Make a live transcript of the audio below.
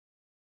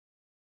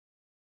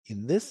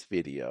In this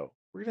video,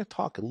 we're going to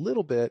talk a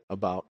little bit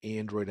about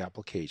Android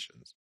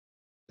applications.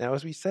 Now,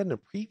 as we said in a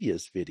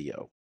previous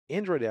video,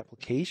 Android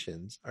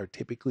applications are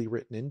typically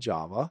written in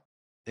Java,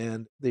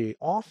 and they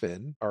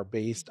often are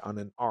based on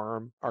an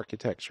ARM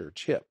architecture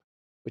chip,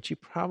 which you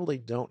probably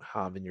don't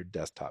have in your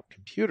desktop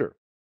computer.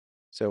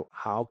 So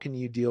how can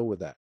you deal with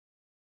that?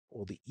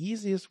 Well, the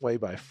easiest way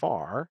by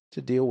far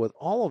to deal with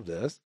all of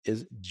this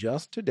is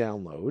just to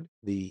download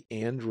the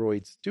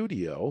Android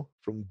Studio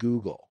from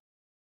Google.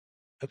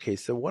 Okay,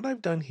 so what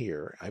I've done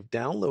here, I've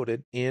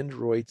downloaded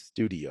Android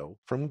Studio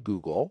from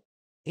Google,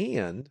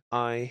 and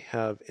I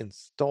have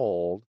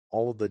installed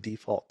all of the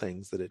default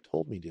things that it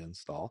told me to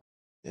install.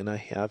 And I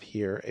have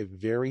here a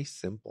very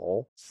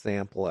simple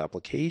sample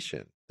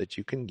application that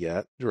you can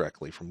get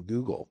directly from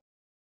Google.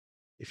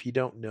 If you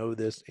don't know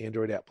this,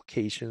 Android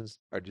applications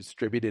are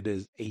distributed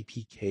as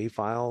APK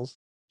files.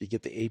 If you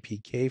get the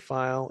APK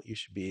file, you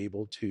should be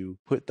able to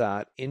put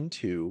that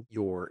into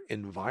your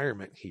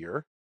environment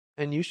here,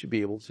 and you should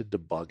be able to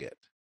debug it.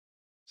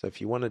 So if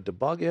you want to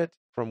debug it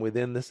from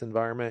within this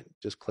environment,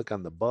 just click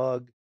on the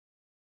bug.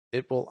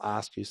 It will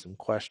ask you some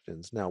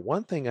questions. Now,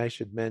 one thing I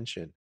should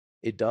mention,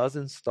 it does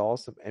install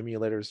some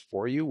emulators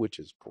for you, which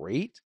is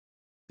great.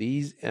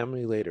 These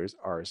emulators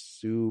are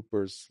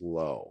super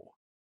slow.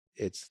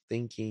 It's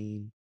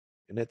thinking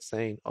and it's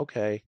saying,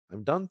 okay,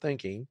 I'm done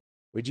thinking.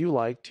 Would you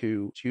like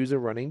to choose a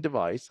running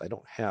device? I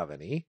don't have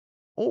any.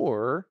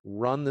 Or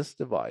run this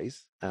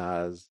device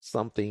as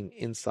something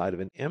inside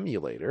of an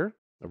emulator,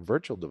 a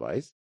virtual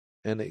device,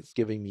 and it's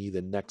giving me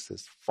the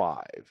Nexus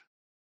 5.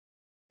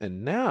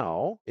 And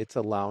now it's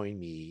allowing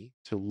me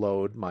to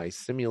load my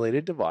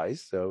simulated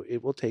device. So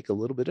it will take a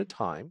little bit of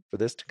time for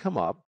this to come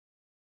up.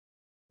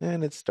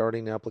 And it's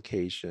starting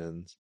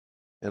applications.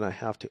 And I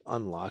have to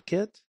unlock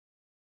it.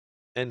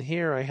 And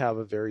here I have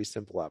a very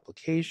simple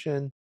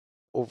application.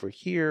 Over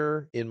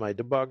here in my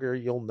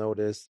debugger, you'll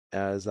notice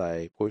as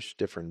I push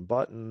different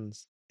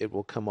buttons, it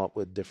will come up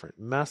with different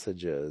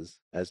messages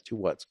as to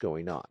what's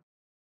going on.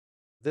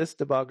 This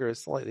debugger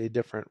is slightly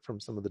different from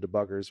some of the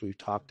debuggers we've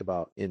talked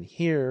about in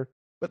here,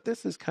 but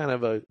this is kind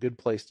of a good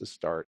place to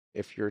start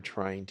if you're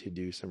trying to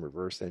do some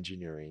reverse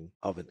engineering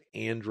of an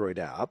Android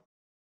app.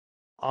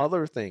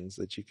 Other things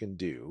that you can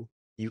do,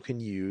 you can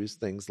use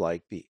things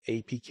like the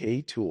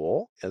APK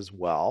tool as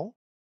well.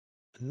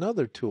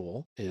 Another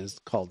tool is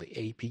called the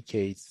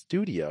APK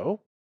Studio.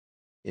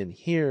 In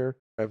here,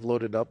 I've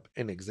loaded up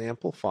an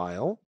example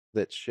file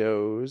that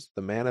shows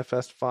the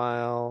manifest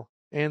file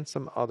and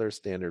some other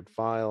standard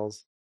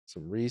files,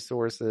 some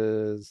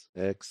resources,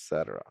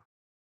 etc.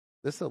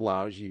 This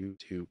allows you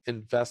to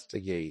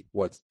investigate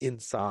what's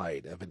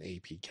inside of an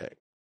APK.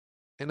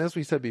 And as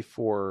we said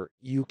before,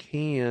 you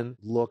can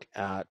look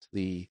at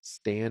the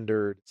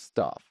standard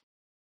stuff.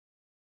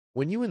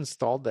 When you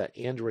installed that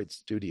Android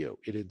Studio,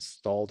 it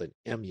installed an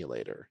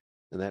emulator,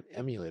 and that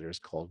emulator is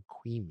called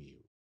QEMU.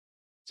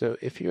 So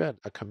if you had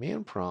a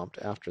command prompt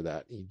after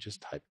that, you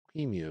just type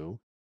QEMU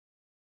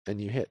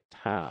and you hit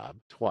tab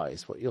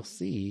twice, what you'll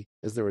see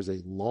is there is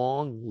a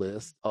long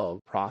list of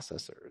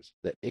processors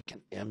that it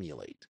can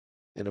emulate.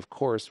 And of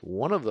course,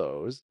 one of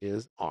those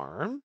is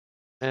ARM,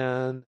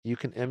 and you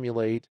can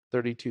emulate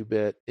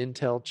 32-bit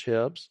Intel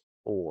chips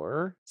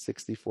or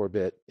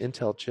 64-bit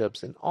Intel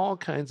chips and all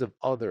kinds of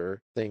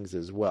other things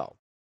as well.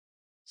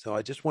 So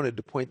I just wanted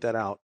to point that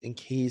out in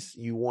case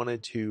you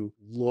wanted to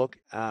look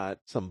at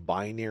some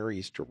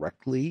binaries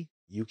directly.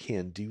 You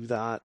can do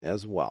that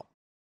as well.